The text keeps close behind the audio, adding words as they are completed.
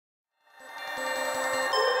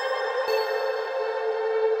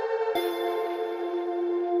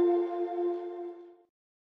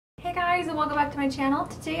guys and welcome back to my channel.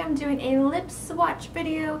 Today I'm doing a lip swatch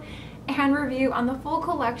video and review on the full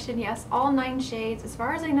collection. Yes, all 9 shades. As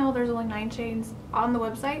far as I know, there's only 9 shades on the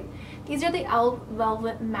website. These are the e.l.f.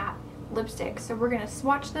 Velvet Matte lipsticks. So we're going to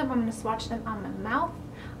swatch them. I'm going to swatch them on my mouth.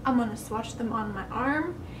 I'm going to swatch them on my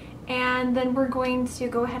arm. And then we're going to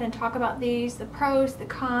go ahead and talk about these, the pros, the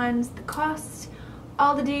cons, the costs,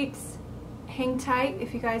 all the deets. Hang tight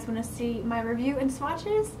if you guys want to see my review and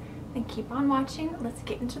swatches. And keep on watching. Let's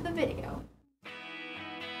get into the video.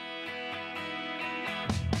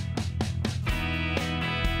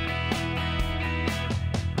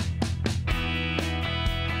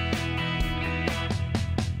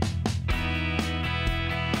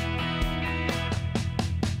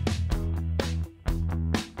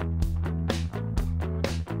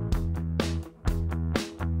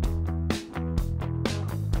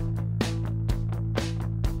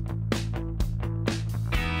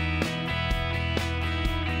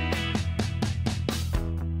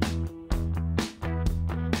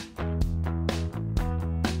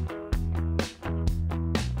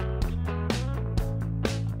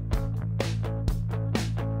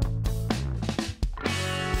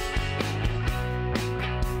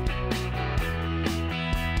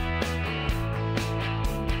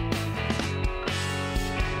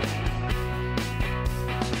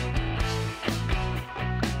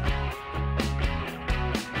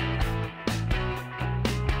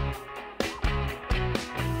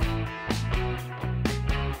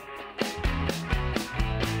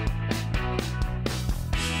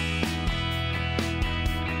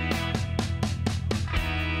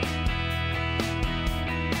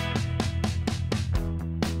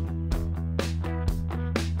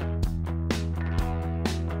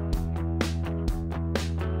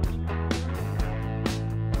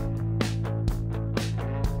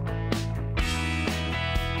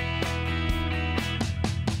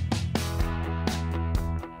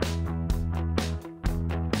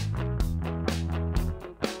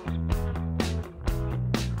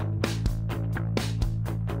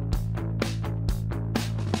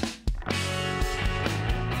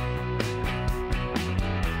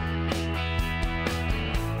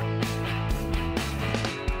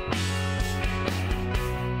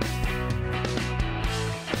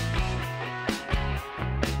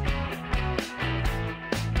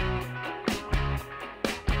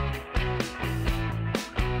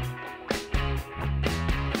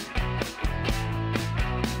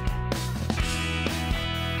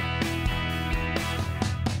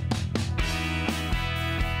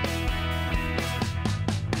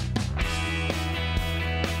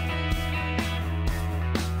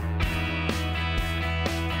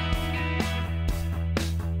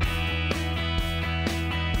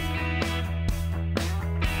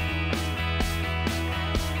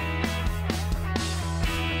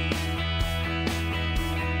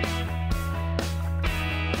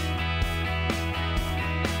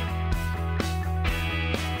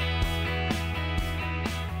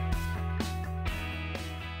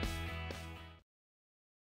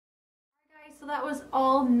 So that was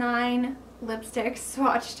all 9 lipsticks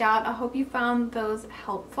swatched out. I hope you found those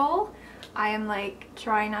helpful. I am like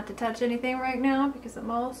trying not to touch anything right now because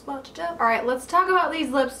I'm all swatched up. Alright, let's talk about these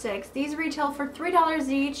lipsticks. These retail for $3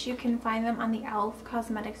 each. You can find them on the e.l.f.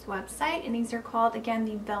 Cosmetics website, and these are called, again,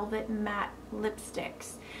 the Velvet Matte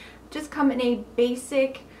Lipsticks. Just come in a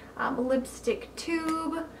basic lipstick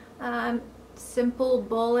tube. Simple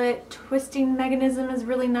bullet. Twisting mechanism is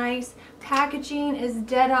really nice. Packaging is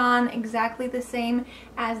dead on, exactly the same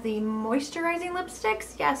as the moisturizing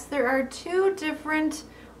lipsticks. Yes, there are 2 different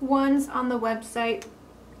ones on the website.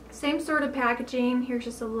 Same sort of packaging. Here's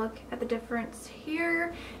just a look at the difference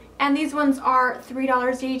here. And these ones are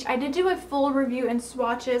 $3 each. I did do a full review and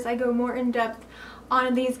swatches. I go more in depth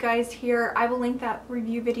on these guys here. I will link that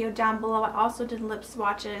review video down below. I also did lip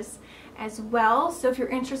swatches as well, so if you're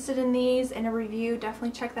interested in these and a review,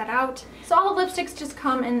 definitely check that out. So all the lipsticks just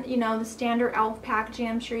come in, you know, the standard e.l.f. packaging.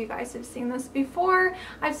 I'm sure you guys have seen this before.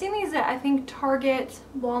 I've seen these at, I think, Target,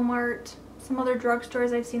 Walmart, some other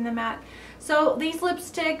drugstores I've seen them at. So these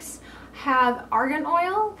lipsticks have argan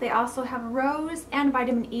oil, they also have rose and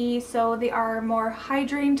vitamin E, so they are more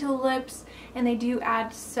hydrating to the lips and they do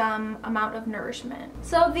add some amount of nourishment.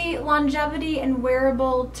 So the longevity and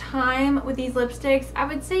wearable time with these lipsticks, I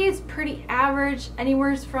would say is pretty average,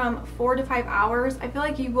 anywhere from 4 to 5 hours. I feel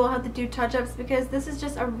like you will have to do touch-ups because this is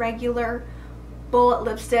just a regular bullet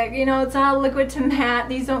lipstick. You know, it's not a liquid to matte.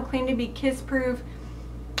 These don't claim to be kiss-proof.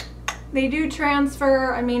 They do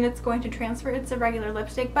transfer. I mean, it's going to transfer. It's a regular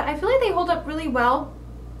lipstick, but I feel like they hold up really well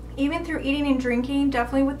even through eating and drinking.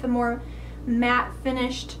 Definitely with the more matte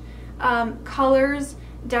finished colors,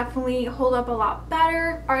 definitely hold up a lot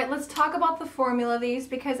better. All right, let's talk about the formula of these,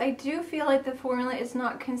 because I do feel like the formula is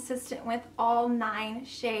not consistent with all 9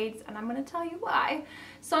 shades, and I'm going to tell you why.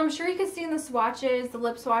 So I'm sure you can see in the swatches, the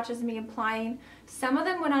lip swatches me applying, some of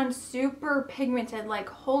them went on super pigmented, like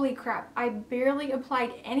holy crap. I barely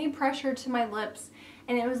applied any pressure to my lips,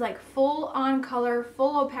 and it was like full on color,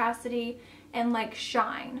 full opacity, and like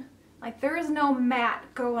shine. Like there is no matte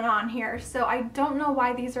going on here. So I don't know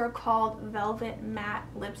why these are called velvet matte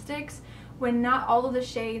lipsticks when not all of the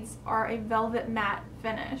shades are a velvet matte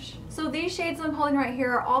finish. So these shades I'm holding right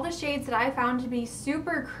here are all the shades that I found to be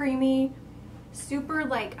super creamy, super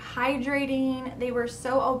like hydrating. They were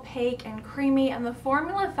so opaque and creamy, and the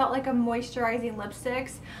formula felt like a moisturizing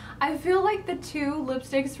lipsticks. I feel like the 2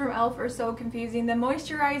 lipsticks from e.l.f. are so confusing. The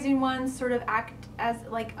moisturizing ones sort of act as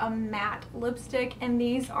like a matte lipstick, and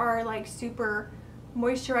these are like super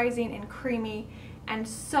moisturizing and creamy and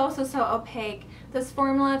so opaque. This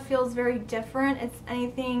formula feels very different. It's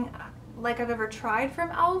anything like I've ever tried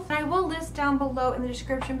from e.l.f. And I will list down below in the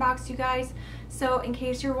description box, you guys, so in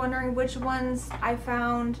case you're wondering which ones I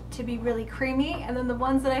found to be really creamy and then the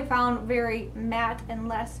ones that I found very matte and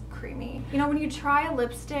less creamy. You know, when you try a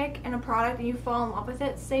lipstick and a product and you fall in love with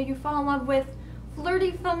it, say you fall in love with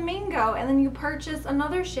Flirty Flamingo and then you purchase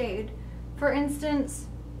another shade, for instance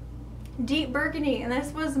Deep Burgundy, and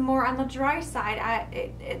this was more on the dry side.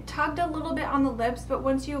 It tugged a little bit on the lips, but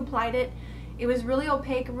once you applied it, it was really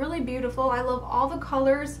opaque, really beautiful. I love all the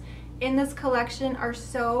colors in this collection are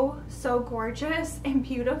so gorgeous and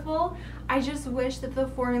beautiful. I just wish that the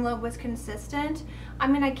formula was consistent. I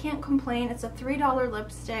mean, I can't complain. It's a $3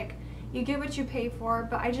 lipstick. You get what you pay for,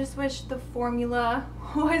 but I just wish the formula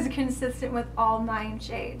was consistent with all 9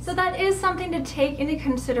 shades. So that is something to take into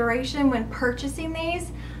consideration when purchasing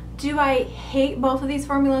these. Do I hate both of these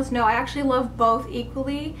formulas? No, I actually love both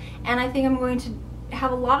equally, and I think I'm going to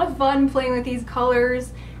have a lot of fun playing with these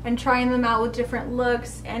colors and trying them out with different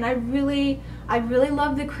looks. And I really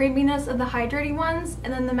love the creaminess of the hydrating ones,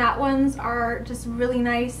 and then the matte ones are just really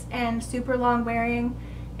nice and super long wearing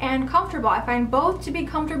and comfortable. I find both to be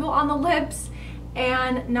comfortable on the lips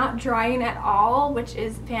and not drying at all, which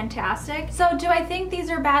is fantastic. So do I think these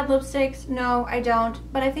are bad lipsticks? No, I don't.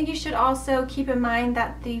 But I think you should also keep in mind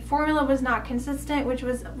that the formula was not consistent, which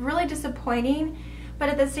was really disappointing. But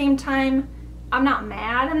at the same time, I'm not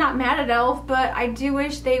mad. I'm not mad at e.l.f., but I do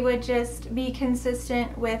wish they would just be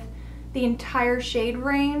consistent with the entire shade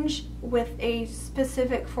range with a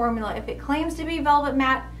specific formula. If it claims to be velvet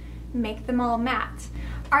matte, make them all matte.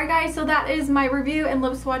 Alright guys, so that is my review and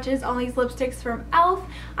lip swatches on these lipsticks from e.l.f.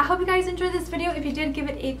 I hope you guys enjoyed this video. If you did, give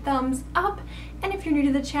it a thumbs up. And if you're new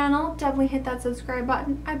to the channel, definitely hit that subscribe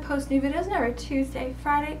button. I post new videos every Tuesday,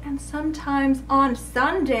 Friday, and sometimes on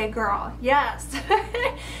Sunday, girl. Yes.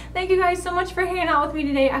 Thank you guys so much for hanging out with me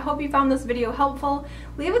today. I hope you found this video helpful.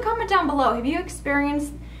 Leave a comment down below. Have you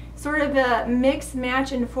experienced sort of a mix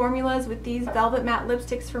match in formulas with these velvet matte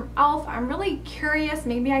lipsticks from e.l.f.? I'm really curious.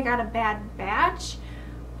 Maybe I got a bad batch.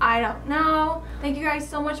 I don't know. Thank you guys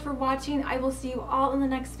so much for watching. I will see you all in the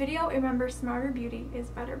next video. Remember, smarter beauty is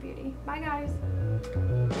better beauty. Bye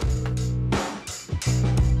guys.